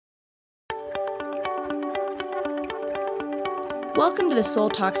Welcome to the Soul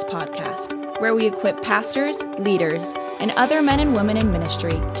Talks podcast, where we equip pastors, leaders, and other men and women in ministry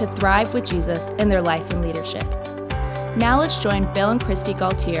to thrive with Jesus in their life and leadership. Now let's join Bill and Christy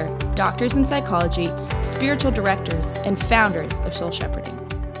Gaultier, doctors in psychology, spiritual directors, and founders of Soul Shepherding.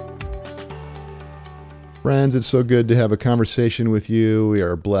 Friends, it's so good to have a conversation with you. We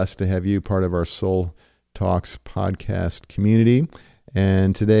are blessed to have you part of our Soul Talks podcast community.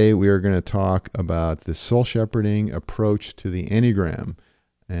 And today we are going to talk about the soul shepherding approach to the Enneagram.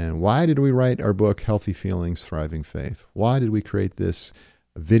 And why did we write our book, Healthy Feelings, Thriving Faith? Why did we create this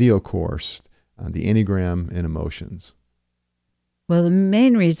video course on the Enneagram and emotions? Well, the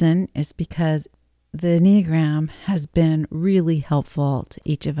main reason is because the Enneagram has been really helpful to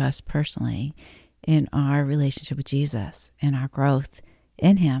each of us personally in our relationship with Jesus and our growth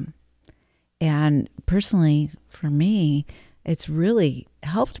in Him. And personally, for me, it's really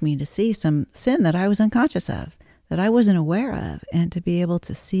helped me to see some sin that I was unconscious of, that I wasn't aware of, and to be able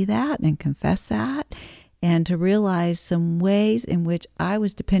to see that and confess that, and to realize some ways in which I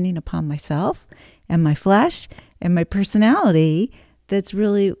was depending upon myself and my flesh and my personality that's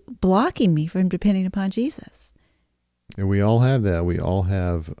really blocking me from depending upon Jesus. And we all have that. We all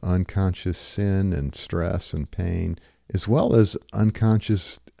have unconscious sin and stress and pain, as well as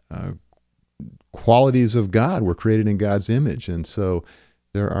unconscious qualities of God. We're created in God's image. And so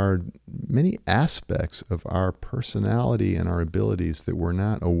there are many aspects of our personality and our abilities that we're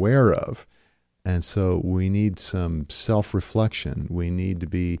not aware of. And so we need some self-reflection. We need to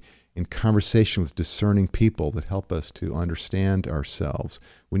be in conversation with discerning people that help us to understand ourselves.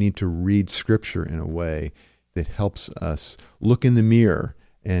 We need to read Scripture in a way that helps us look in the mirror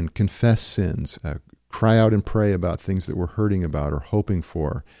and confess sins, cry out and pray about things that we're hurting about or hoping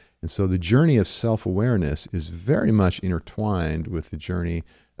for. And so the journey of self-awareness is very much intertwined with the journey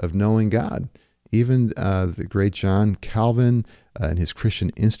of knowing God. Even the great John Calvin in his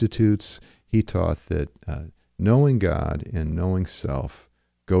Christian Institutes, he taught that knowing God and knowing self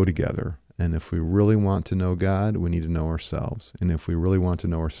go together. And if we really want to know God, we need to know ourselves. And if we really want to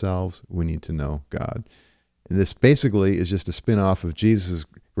know ourselves, we need to know God. And this basically is just a spin-off of Jesus'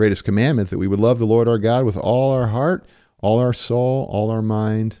 greatest commandment, that we would love the Lord our God with all our heart, all our soul, all our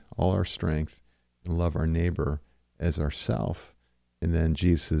mind, all our strength, and love our neighbor as ourself. And then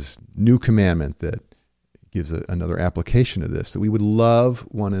Jesus' new commandment that gives another application of this, that we would love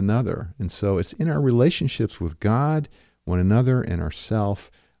one another. And so it's in our relationships with God, one another, and ourself,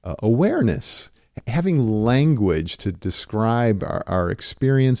 awareness, having language to describe our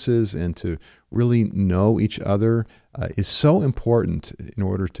experiences and to really know each other is so important in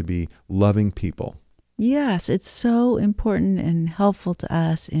order to be loving people. Yes, it's so important and helpful to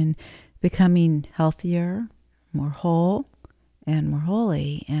us in becoming healthier, more whole, and more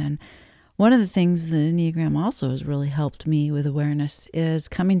holy. And one of the things the Enneagram also has really helped me with awareness is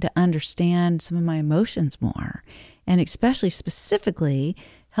coming to understand some of my emotions more, and especially specifically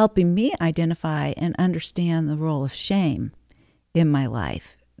helping me identify and understand the role of shame in my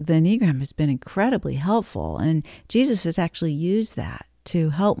life. The Enneagram has been incredibly helpful, and Jesus has actually used that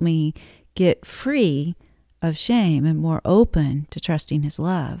to help me get free of shame and more open to trusting His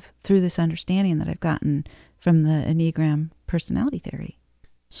love through this understanding that I've gotten from the Enneagram personality theory.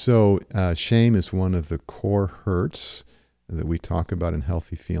 So shame is one of the core hurts that we talk about in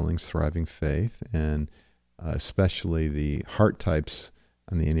Healthy Feelings, Thriving Faith, and especially the heart types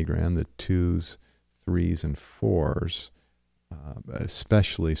on the Enneagram, the 2s, 3s, and 4s,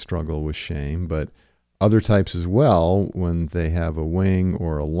 especially struggle with shame, but other types as well, when they have a wing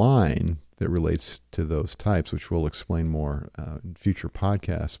or a line that relates to those types, which we'll explain more in future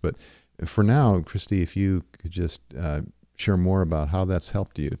podcasts. But for now, Christy, if you could just share more about how that's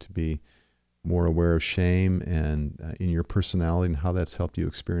helped you to be more aware of shame and in your personality, and how that's helped you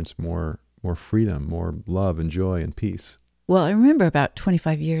experience more freedom, more love and joy and peace. Well, I remember about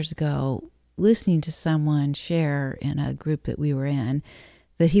 25 years ago listening to someone share in a group that we were in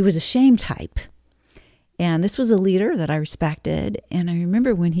that he was a shame type. And this was a leader that I respected. And I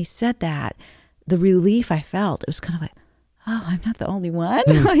remember when he said that, the relief I felt, it was kind of like, oh, I'm not the only one.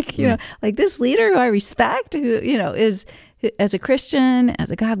 Like this leader who I respect, who, is as a Christian,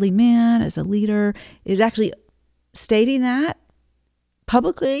 as a godly man, as a leader, is actually stating that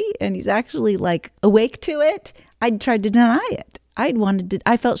publicly. And he's actually like awake to it. I'd tried to deny it.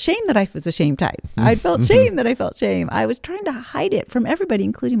 I felt shame that I was a shame type. I felt shame that I felt shame. I was trying to hide it from everybody,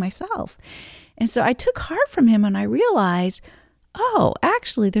 including myself. And so I took heart from him, and I realized, oh,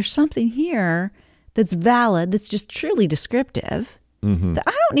 actually, there's something here that's valid, that's just truly descriptive, that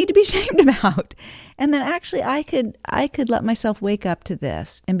I don't need to be ashamed about. And then actually I could let myself wake up to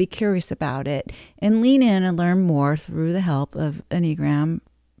this and be curious about it and lean in and learn more through the help of Enneagram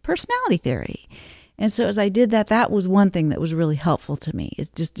personality theory. And so as I did that, that was one thing that was really helpful to me.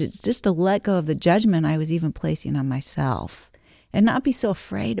 It's just to let go of the judgment I was even placing on myself and not be so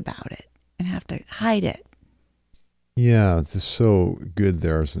afraid about it and have to hide it. Yeah, it's just so good.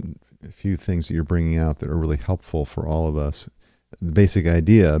 There's a few things that you're bringing out that are really helpful for all of us. The basic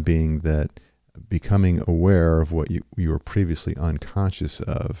idea being that becoming aware of what you were previously unconscious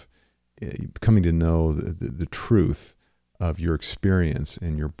of, coming to know the truth of your experience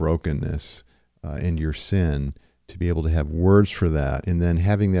and your brokenness and your sin, to be able to have words for that, and then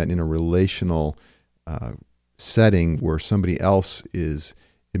having that in a relational setting where somebody else is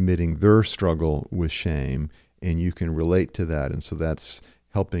admitting their struggle with shame, and you can relate to that. And so that's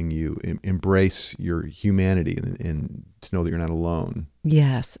helping you embrace your humanity and to know that you're not alone.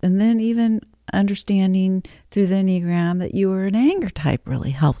 Yes. And then even understanding through the Enneagram that you were an anger type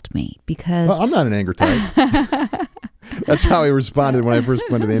really helped me, because... Well, I'm not an anger type. That's how I responded when I first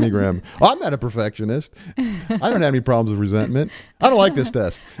went to the Enneagram. I'm not a perfectionist. I don't have any problems with resentment. I don't like this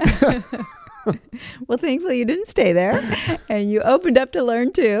test. Well, thankfully you didn't stay there, and you opened up to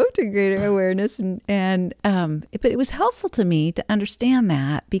learn too, to greater awareness, but it was helpful to me to understand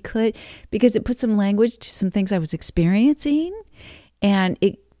that because it put some language to some things I was experiencing, and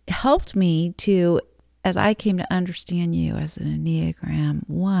it helped me to, as I came to understand you as an Enneagram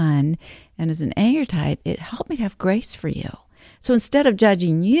 1 and as an anger type, it helped me to have grace for you. So instead of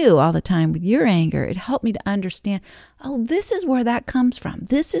judging you all the time with your anger, it helped me to understand, oh, this is where that comes from.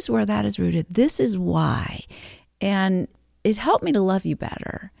 This is where that is rooted. This is why. And it helped me to love you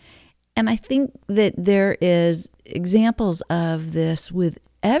better. And I think that there is examples of this with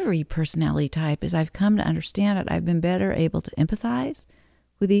every personality type. As I've come to understand it, I've been better able to empathize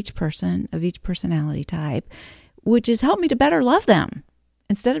with each person of each personality type, which has helped me to better love them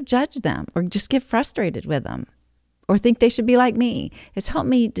instead of judge them or just get frustrated with them or think they should be like me. It's helped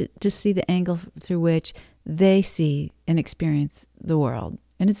me to see the angle through which they see and experience the world.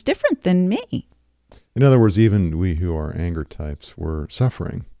 And it's different than me. In other words, even we who are anger types, we're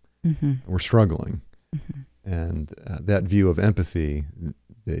suffering. Mm-hmm. We're struggling. Mm-hmm. And that view of empathy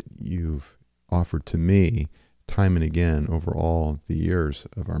that you've offered to me time and again over all the years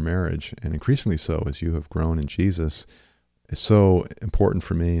of our marriage, and increasingly so as you have grown in Jesus, is so important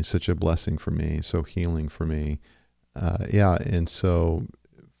for me, such a blessing for me, so healing for me. And so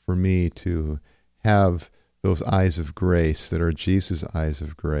for me to have those eyes of grace that are Jesus' eyes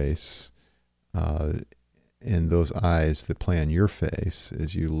of grace, and those eyes that play on your face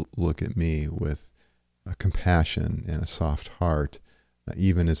as you look at me with compassion and a soft heart,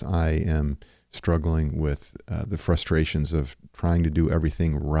 even as I am struggling with the frustrations of trying to do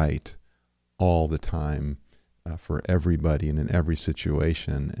everything right all the time for everybody and in every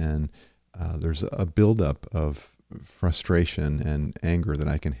situation. And there's a buildup of frustration and anger that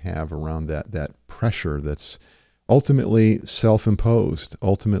I can have around that pressure that's ultimately self-imposed.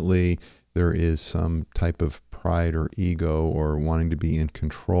 Ultimately, there is some type of pride or ego or wanting to be in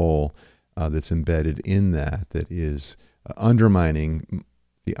control that's embedded in that is undermining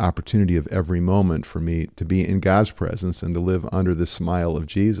the opportunity of every moment for me to be in God's presence and to live under the smile of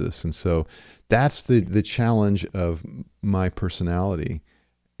Jesus. And so that's the challenge of my personality,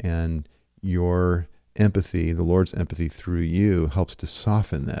 and your empathy, the Lord's empathy through you, helps to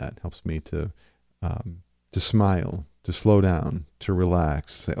soften that, helps me to smile, to slow down, to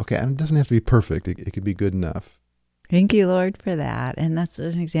relax, say, okay, it doesn't have to be perfect. It could be good enough. Thank you, Lord, for that. And that's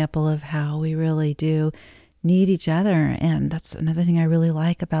an example of how we really do need each other. And that's another thing I really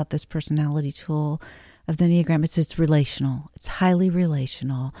like about this personality tool of the Enneagram. It's relational. It's highly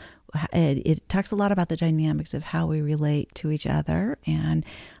relational. It talks a lot about the dynamics of how we relate to each other. And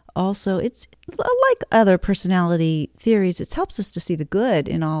also, it's like other personality theories. It helps us to see the good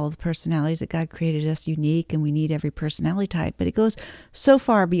in all of the personalities, that God created us unique and we need every personality type. But it goes so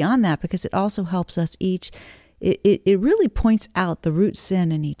far beyond that, because it also helps us each. It really points out the root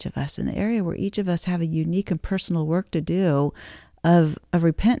sin in each of us, in the area where each of us have a unique and personal work to do of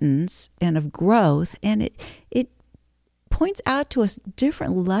repentance and of growth. And it points out to us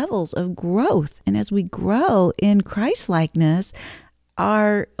different levels of growth. And as we grow in Christ-likeness,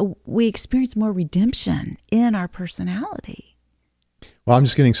 we experience more redemption in our personality. Well, I'm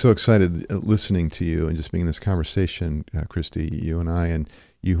just getting so excited listening to you and just being in this conversation, Christy, you and I, and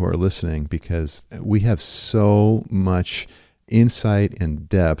you who are listening, because we have so much insight and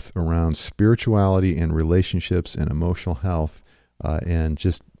depth around spirituality and relationships and emotional health and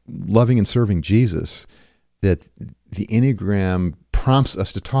just loving and serving Jesus, that the Enneagram prompts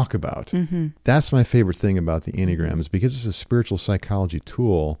us to talk about. Mm-hmm. That's my favorite thing about the Enneagram, is because it's a spiritual psychology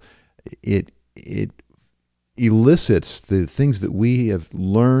tool, it elicits the things that we have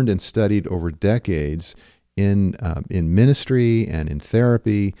learned and studied over decades in ministry and in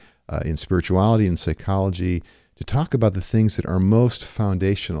therapy, in spirituality and psychology, to talk about the things that are most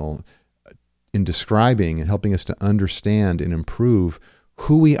foundational in describing and helping us to understand and improve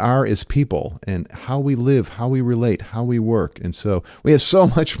who we are as people and how we live, how we relate, how we work. And so we have so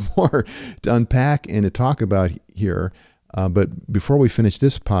much more to unpack and to talk about here. But before we finish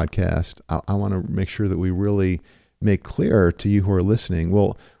this podcast, I want to make sure that we really make clear to you who are listening,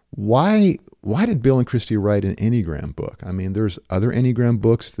 well, why did Bill and Christy write an Enneagram book? I mean, there's other Enneagram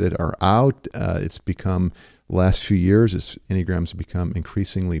books that are out. It's become, the last few years, Enneagrams have become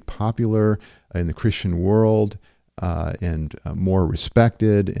increasingly popular in the Christian world and more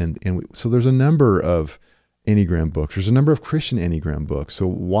respected. And so there's a number of Enneagram books. There's a number of Christian Enneagram books. So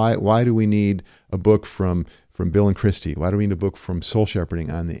why do we need a book from Bill and Christy? Why do we need a book from Soul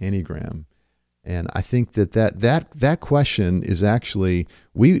Shepherding on the Enneagram? And I think that question is actually,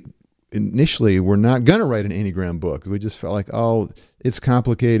 we initially were not going to write an Enneagram book. We just felt like, oh, it's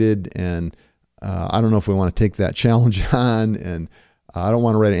complicated, and I don't know if we want to take that challenge on, and I don't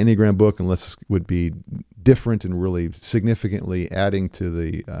want to write an Enneagram book unless it would be different and really significantly adding to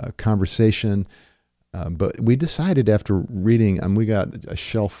the conversation. But we decided after reading, we got a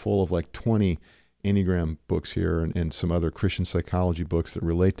shelf full of like 20 Enneagram books here and some other Christian psychology books that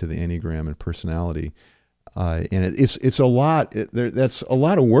relate to the Enneagram and personality. And it's a lot. That's a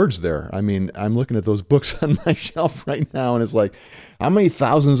lot of words there. I mean, I'm looking at those books on my shelf right now, and it's like, how many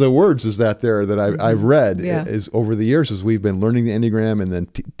thousands of words is that there that I've read is over the years as we've been learning the Enneagram and then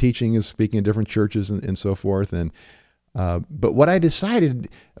teaching and speaking in different churches and so forth. And but what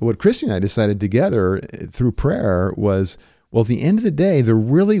Christy and I decided together through prayer was, well, at the end of the day, there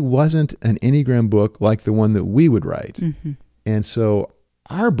really wasn't an Enneagram book like the one that we would write. Mm-hmm. And so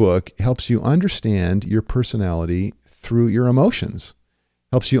our book helps you understand your personality through your emotions,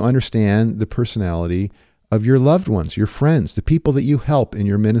 helps you understand the personality of your loved ones, your friends, the people that you help in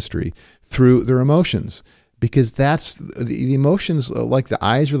your ministry through their emotions. Because that's the emotions, like the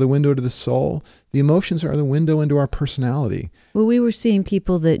eyes are the window to the soul. The emotions are the window into our personality. Well, we were seeing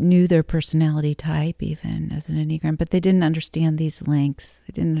people that knew their personality type, even as an Enneagram, but they didn't understand these links.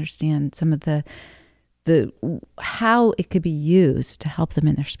 They didn't understand some of the how it could be used to help them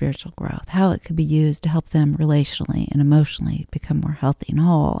in their spiritual growth, how it could be used to help them relationally and emotionally become more healthy and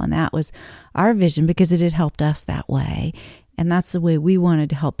whole. And that was our vision, because it had helped us that way. And that's the way we wanted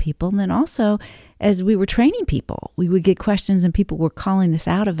to help people. And then also, as we were training people, we would get questions and people were calling this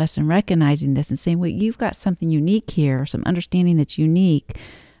out of us and recognizing this and saying, well, you've got something unique here, some understanding that's unique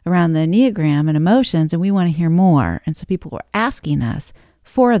around the Enneagram and emotions, and we want to hear more. And so people were asking us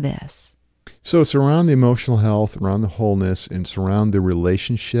for this. So it's around the emotional health, around the wholeness, and it's around the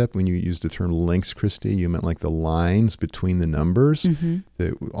relationship. When you used the term links, Christy, you meant like the lines between the numbers,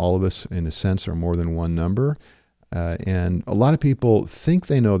 that all of us, in a sense, are more than one number. And a lot of people think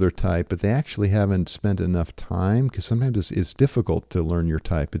they know their type, but they actually haven't spent enough time, because sometimes it's difficult to learn your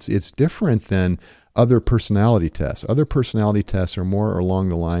type. It's different than other personality tests. Other personality tests are more along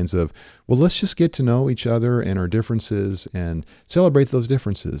the lines of, well, let's just get to know each other and our differences and celebrate those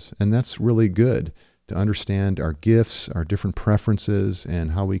differences. And that's really good, to understand our gifts, our different preferences,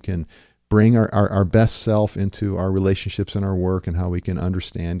 and how we can bring our best self into our relationships and our work, and how we can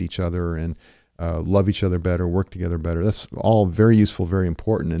understand each other and love each other better, work together better. That's all very useful, very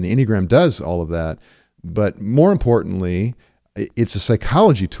important. And the Enneagram does all of that. But more importantly, it's a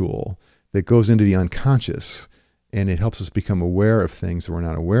psychology tool that goes into the unconscious, and it helps us become aware of things that we're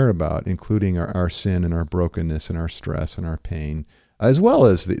not aware about, including our sin and our brokenness and our stress and our pain, as well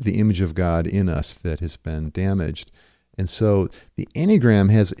as the image of God in us that has been damaged. And so the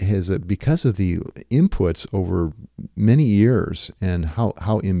Enneagram has because of the inputs over many years and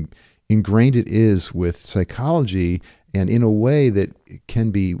how ingrained it is with psychology, and in a way that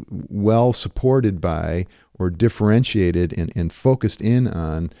can be well supported by or differentiated and focused in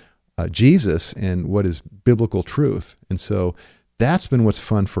on Jesus and what is biblical truth. And so that's been what's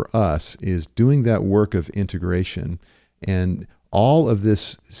fun for us, is doing that work of integration, and all of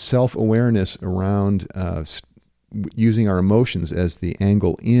this self-awareness around using our emotions as the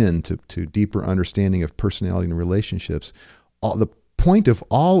angle in to deeper understanding of personality and relationships. The point of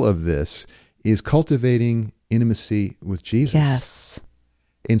all of this is cultivating intimacy with Jesus. Yes.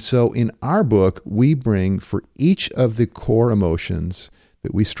 And so in our book, we bring, for each of the core emotions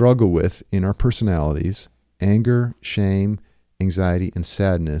that we struggle with in our personalities, anger, shame, anxiety, and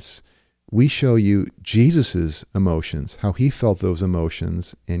sadness, we show you Jesus's emotions, how he felt those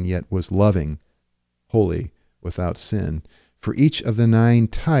emotions and yet was loving, holy, without sin. For each of the 9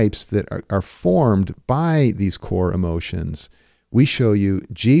 types that are formed by these core emotions, we show you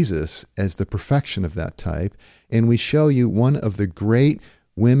Jesus as the perfection of that type, and we show you one of the great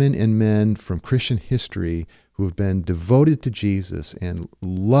women and men from Christian history who have been devoted to Jesus and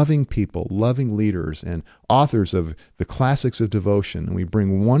loving people, loving leaders, and authors of the classics of devotion. And we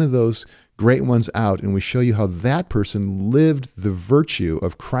bring one of those great ones out, and we show you how that person lived the virtue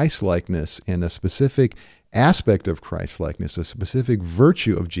of Christ-likeness and a specific aspect of Christ-likeness, a specific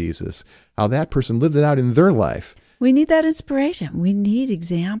virtue of Jesus, how that person lived it out in their life. We need that inspiration. We need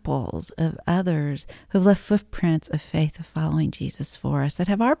examples of others who've left footprints of faith of following Jesus for us, that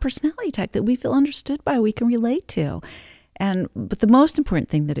have our personality type that we feel understood by, we can relate to. But the most important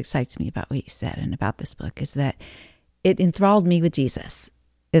thing that excites me about what you said and about this book is that it enthralled me with Jesus.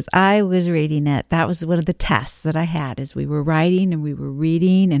 As I was reading it, that was one of the tests that I had as we were writing and we were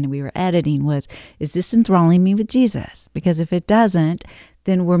reading and we were editing was, is this enthralling me with Jesus? Because if it doesn't,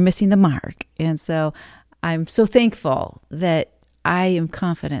 then we're missing the mark. And so I'm so thankful that I am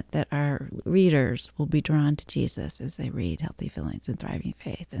confident that our readers will be drawn to Jesus as they read Healthy Feelings and Thriving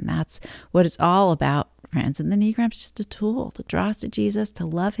Faith. And that's what it's all about, friends. And the Enneagram's just a tool to draw us to Jesus, to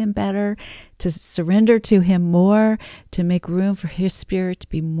love him better, to surrender to him more, to make room for his spirit to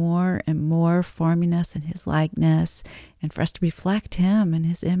be more and more forming us in his likeness, and for us to reflect him and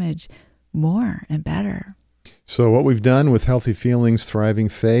his image more and better. So what we've done with Healthy Feelings, Thriving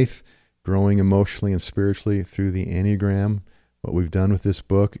Faith, growing emotionally and spiritually through the Enneagram, what we've done with this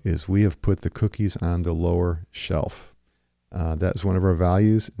book is we have put the cookies on the lower shelf. That's one of our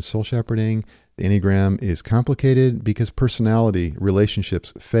values in soul shepherding. The Enneagram is complicated because personality,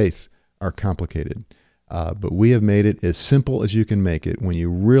 relationships, faith are complicated. But we have made it as simple as you can make it. When you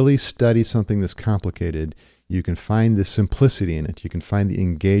really study something that's complicated, you can find the simplicity in it. You can find the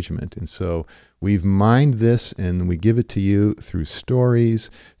engagement. And so we've mined this and we give it to you through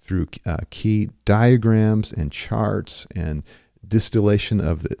stories, through key diagrams and charts and distillation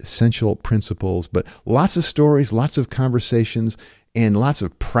of the essential principles, but lots of stories, lots of conversations, and lots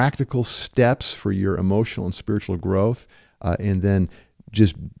of practical steps for your emotional and spiritual growth. And then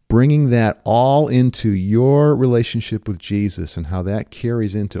just bringing that all into your relationship with Jesus and how that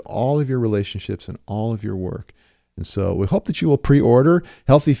carries into all of your relationships and all of your work. And so we hope that you will pre-order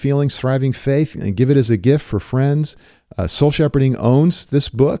Healthy Feelings, Thriving Faith and give it as a gift for friends. Soul Shepherding owns this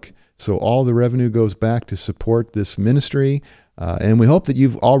book, so all the revenue goes back to support this ministry. And we hope that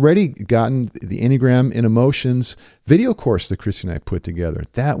you've already gotten the Enneagram in Emotions video course that Christy and I put together.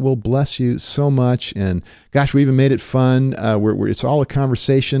 That will bless you so much. And gosh, we even made it fun. It's all a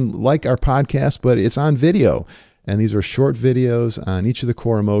conversation like our podcast, but it's on video. And these are short videos on each of the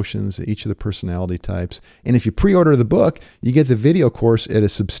core emotions, each of the personality types. And if you pre-order the book, you get the video course at a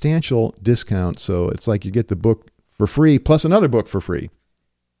substantial discount. So it's like you get the book for free plus another book for free.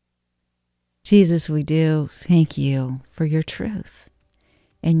 Jesus, we do thank you for your truth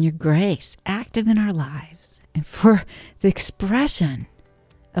and your grace active in our lives, and for the expression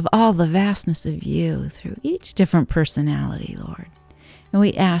of all the vastness of you through each different personality, Lord. And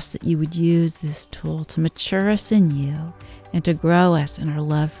we ask that you would use this tool to mature us in you and to grow us in our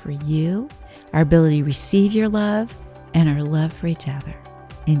love for you, our ability to receive your love, and our love for each other.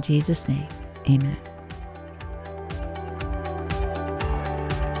 In Jesus' name, amen.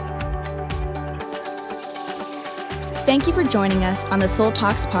 Thank you for joining us on the Soul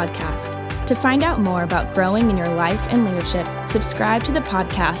Talks podcast. To find out more about growing in your life and leadership, subscribe to the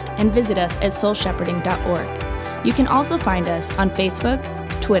podcast and visit us at soulshepherding.org. You can also find us on Facebook,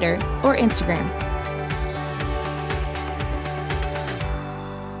 Twitter, or Instagram